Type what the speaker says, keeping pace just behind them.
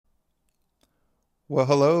Well,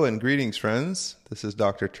 hello and greetings, friends. This is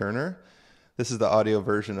Dr. Turner. This is the audio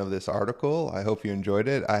version of this article. I hope you enjoyed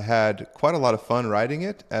it. I had quite a lot of fun writing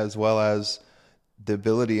it, as well as the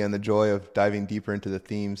ability and the joy of diving deeper into the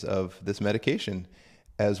themes of this medication,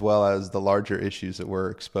 as well as the larger issues that were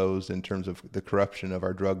exposed in terms of the corruption of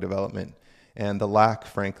our drug development and the lack,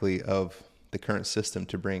 frankly, of the current system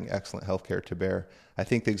to bring excellent healthcare to bear. I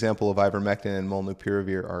think the example of ivermectin and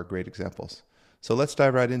molnupiravir are great examples. So let's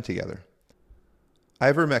dive right in together.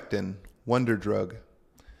 Ivermectin, Wonderdrug.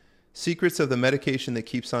 Secrets of the medication that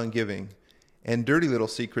keeps on giving, and dirty little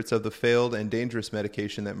secrets of the failed and dangerous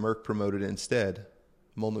medication that Merck promoted instead,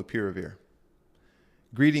 molnupiravir.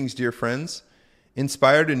 Greetings, dear friends.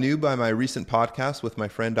 Inspired anew by my recent podcast with my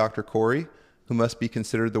friend Dr. Corey, who must be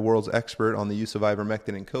considered the world's expert on the use of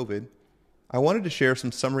ivermectin in COVID, I wanted to share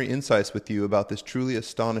some summary insights with you about this truly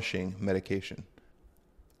astonishing medication.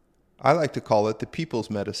 I like to call it the people's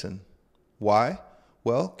medicine. Why?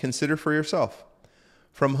 Well, consider for yourself.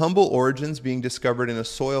 From humble origins being discovered in a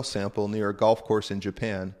soil sample near a golf course in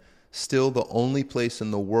Japan, still the only place in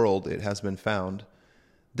the world it has been found,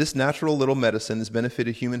 this natural little medicine has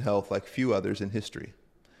benefited human health like few others in history.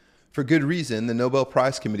 For good reason, the Nobel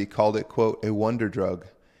Prize Committee called it, quote, a wonder drug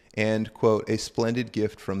and, quote, a splendid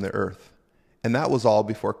gift from the earth. And that was all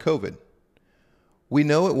before COVID. We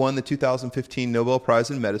know it won the 2015 Nobel Prize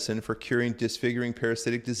in Medicine for curing disfiguring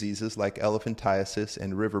parasitic diseases like elephantiasis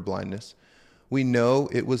and river blindness. We know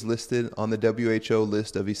it was listed on the WHO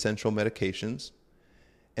list of essential medications.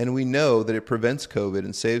 And we know that it prevents COVID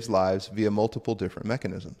and saves lives via multiple different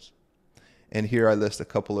mechanisms. And here I list a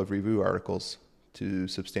couple of review articles to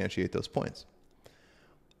substantiate those points.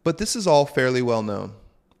 But this is all fairly well known.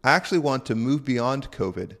 I actually want to move beyond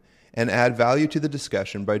COVID and add value to the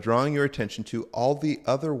discussion by drawing your attention to all the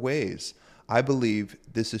other ways I believe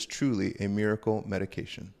this is truly a miracle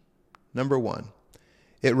medication. Number one,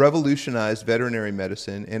 it revolutionized veterinary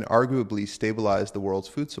medicine and arguably stabilized the world's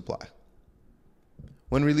food supply.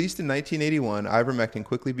 When released in 1981, ivermectin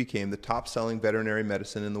quickly became the top-selling veterinary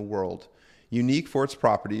medicine in the world, unique for its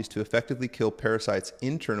properties to effectively kill parasites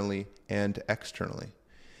internally and externally.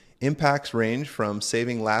 Impacts range from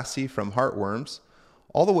saving Lassie from heartworms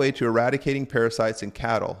all the way to eradicating parasites in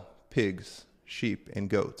cattle, pigs, sheep, and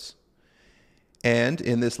goats. And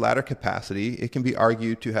in this latter capacity, it can be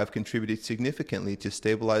argued to have contributed significantly to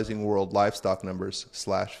stabilizing world livestock numbers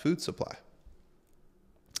 / food supply.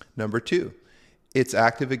 Number two, it's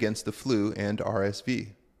active against the flu and RSV.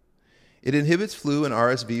 It inhibits flu and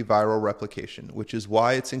RSV viral replication, which is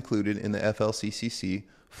why it's included in the FLCCC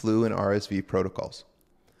flu and RSV protocols.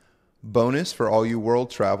 Bonus for all you world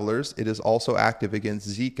travelers, it is also active against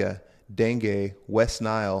Zika, dengue, West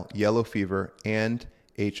Nile, yellow fever, and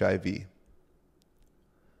HIV.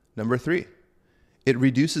 Number three, it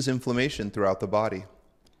reduces inflammation throughout the body.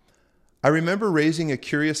 I remember raising a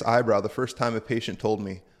curious eyebrow the first time a patient told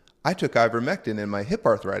me, I took ivermectin and my hip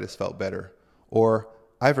arthritis felt better, or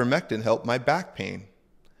ivermectin helped my back pain.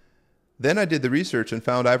 Then I did the research and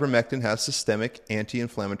found ivermectin has systemic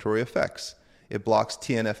anti-inflammatory effects. It blocks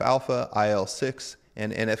TNF-alpha, IL-6,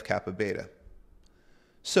 and NF-kappa beta.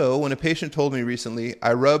 So when a patient told me recently,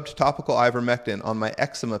 I rubbed topical ivermectin on my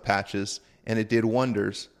eczema patches and it did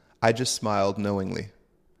wonders, I just smiled knowingly.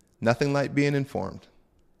 Nothing like being informed.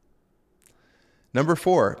 Number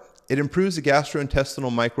four, it improves the gastrointestinal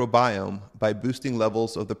microbiome by boosting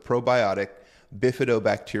levels of the probiotic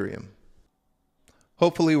bifidobacterium.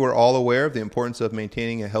 Hopefully we're all aware of the importance of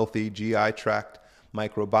maintaining a healthy GI tract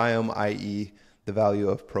microbiome, i.e. the value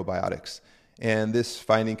of probiotics. And this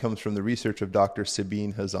finding comes from the research of Dr.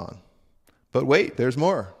 Sabine Hazan. But wait, there's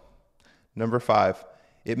more. Number five,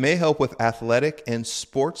 it may help with athletic and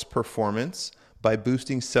sports performance by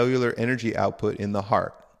boosting cellular energy output in the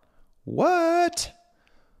heart. What?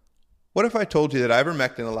 What if I told you that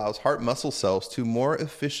ivermectin allows heart muscle cells to more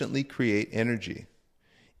efficiently create energy,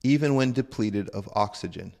 even when depleted of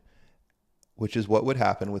oxygen, which is what would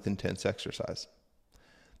happen with intense exercise?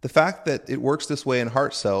 The fact that it works this way in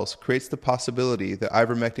heart cells creates the possibility that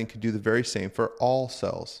ivermectin could do the very same for all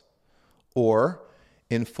cells. Or,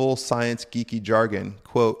 in full science geeky jargon,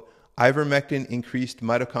 quote, ivermectin increased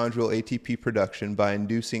mitochondrial ATP production by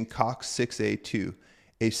inducing COX-6A2,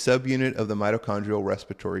 a subunit of the mitochondrial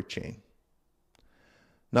respiratory chain.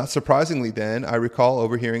 Not surprisingly then, I recall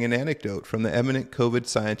overhearing an anecdote from the eminent COVID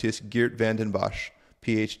scientist Geert Vanden Bossche,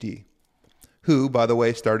 PhD, who, by the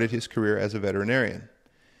way, started his career as a veterinarian.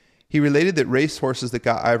 He related that racehorses that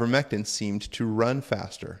got ivermectin seemed to run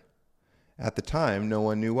faster. At the time, no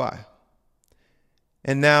one knew why.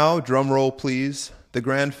 And now, drum roll please, the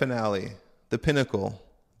grand finale, the pinnacle,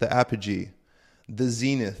 the apogee, the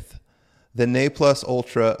zenith, The Ne Plus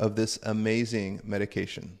Ultra of this amazing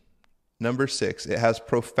medication. Number 6, it has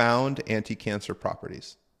profound anti-cancer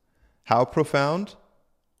properties. How profound?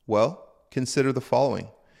 Well, consider the following.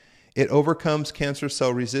 It overcomes cancer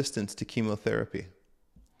cell resistance to chemotherapy.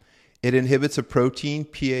 It inhibits a protein,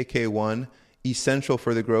 PAK1, essential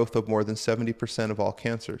for the growth of more than 70% of all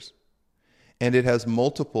cancers. And it has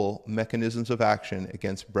multiple mechanisms of action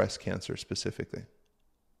against breast cancer specifically.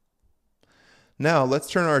 Now, let's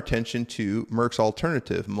turn our attention to Merck's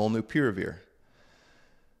alternative, molnupiravir.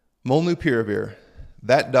 Molnupiravir,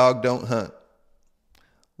 that dog don't hunt.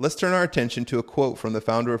 Let's turn our attention to a quote from the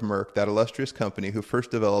founder of Merck, that illustrious company who first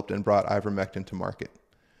developed and brought ivermectin to market.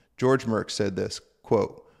 George Merck said this,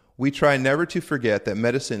 quote, "We try never to forget that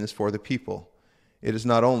medicine is for the people. It is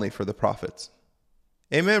not only for the profits."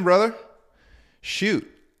 Amen, brother. Shoot,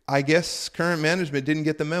 I guess current management didn't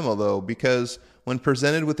get the memo, though, because when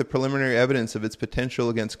presented with the preliminary evidence of its potential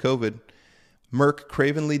against COVID, Merck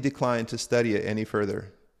cravenly declined to study it any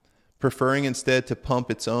further, preferring instead to pump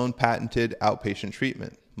its own patented outpatient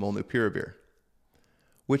treatment, molnupiravir,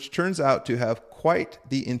 which turns out to have quite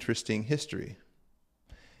the interesting history.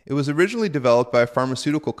 It was originally developed by a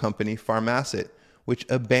pharmaceutical company, Pharmacet, which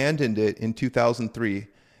abandoned it in 2003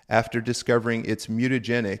 after discovering its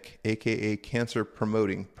mutagenic, aka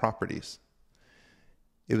cancer-promoting properties.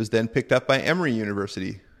 It was then picked up by Emory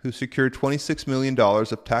University, who secured $26 million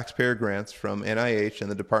of taxpayer grants from NIH and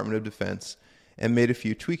the Department of Defense and made a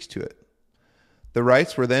few tweaks to it. The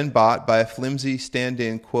rights were then bought by a flimsy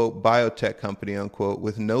stand-in, quote, biotech company, unquote,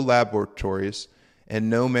 with no laboratories and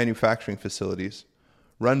no manufacturing facilities,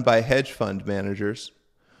 run by hedge fund managers,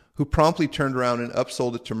 who promptly turned around and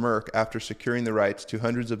upsold it to Merck after securing the rights to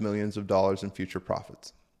hundreds of millions of dollars in future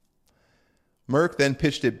profits. Merck then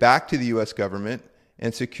pitched it back to the U.S. government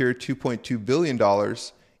and secured $2.2 billion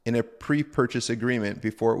in a pre-purchase agreement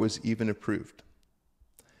before it was even approved.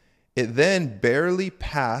 It then barely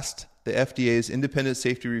passed the FDA's independent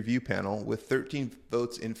safety review panel with 13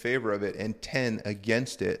 votes in favor of it and 10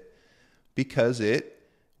 against it because it,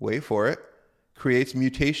 wait for it, creates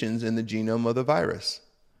mutations in the genome of the virus.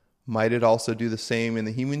 Might it also do the same in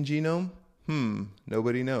the human genome?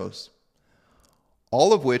 Nobody knows.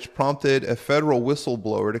 All of which prompted a federal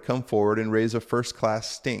whistleblower to come forward and raise a first-class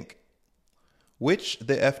stink, which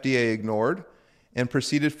the FDA ignored and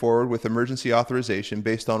proceeded forward with emergency authorization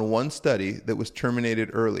based on one study that was terminated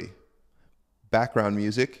early. Background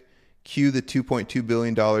music, cue the $2.2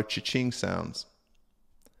 billion cha-ching sounds.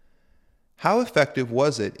 How effective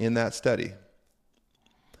was it in that study?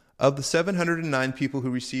 Of the 709 people who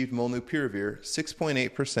received molnupiravir,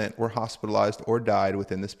 6.8% were hospitalized or died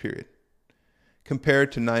within this period,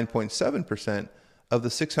 compared to 9.7% of the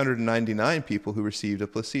 699 people who received a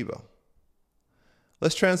placebo.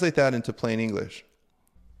 Let's translate that into plain English.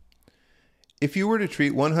 If you were to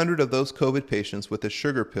treat 100 of those COVID patients with a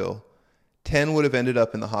sugar pill, 10 would have ended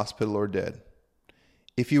up in the hospital or dead.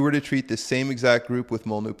 If you were to treat the same exact group with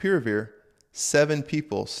molnupiravir, 7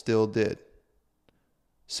 people still did.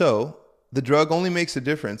 So, the drug only makes a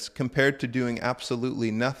difference compared to doing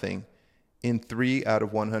absolutely nothing in 3 out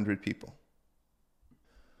of 100 people,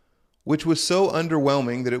 which was so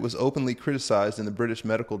underwhelming that it was openly criticized in the British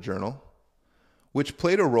Medical Journal, which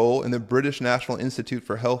played a role in the British National Institute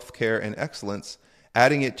for Healthcare and Excellence,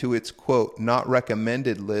 adding it to its, quote, not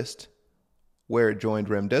recommended list, where it joined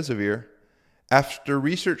remdesivir, after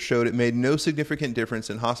research showed it made no significant difference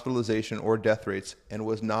in hospitalization or death rates and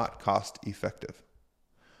was not cost effective.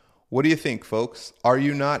 What do you think, folks? Are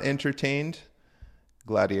you not entertained?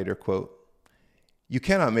 Gladiator quote. You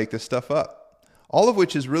cannot make this stuff up. All of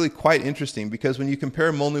which is really quite interesting because when you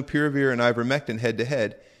compare molnupiravir and ivermectin head to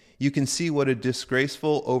head, you can see what a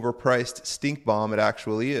disgraceful, overpriced stink bomb it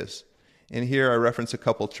actually is. And here I reference a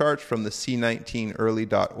couple charts from the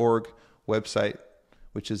c19early.org website,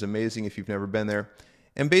 which is amazing if you've never been there.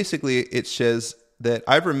 And basically it says that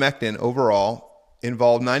ivermectin overall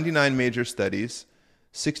involved 99 major studies,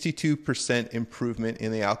 62% improvement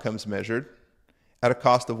in the outcomes measured at a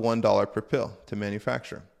cost of $1 per pill to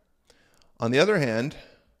manufacture. On the other hand,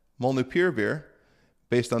 molnupiravir,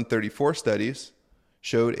 based on 34 studies,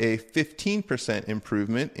 showed a 15%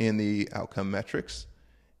 improvement in the outcome metrics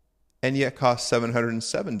and yet cost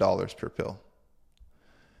 $707 per pill.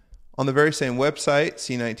 On the very same website,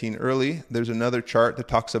 C19 Early, there's another chart that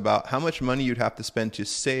talks about how much money you'd have to spend to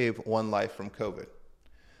save one life from COVID.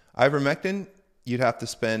 Ivermectin, you'd have to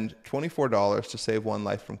spend $24 to save one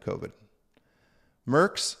life from COVID.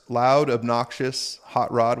 Merck's loud, obnoxious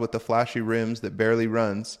hot rod with the flashy rims that barely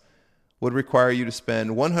runs would require you to spend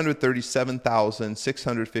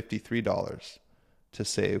 $137,653 to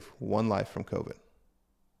save one life from COVID.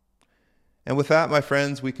 And with that, my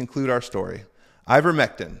friends, we conclude our story.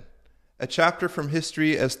 Ivermectin, a chapter from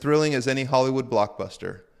history as thrilling as any Hollywood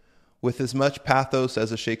blockbuster, with as much pathos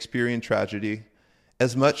as a Shakespearean tragedy,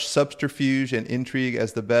 as much subterfuge and intrigue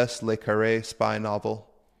as the best Le Carré spy novel,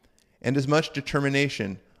 and as much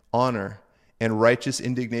determination, honor, and righteous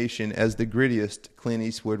indignation as the grittiest Clint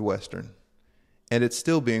Eastwood Western. And it's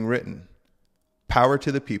still being written. Power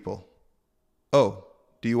to the people. Oh,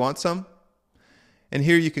 do you want some? And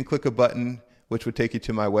here you can click a button which would take you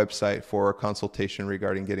to my website for a consultation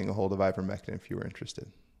regarding getting a hold of ivermectin if you were interested.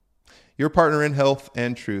 Your partner in health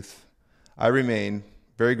and truth. I remain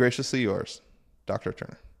very graciously yours, Dr.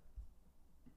 Turner.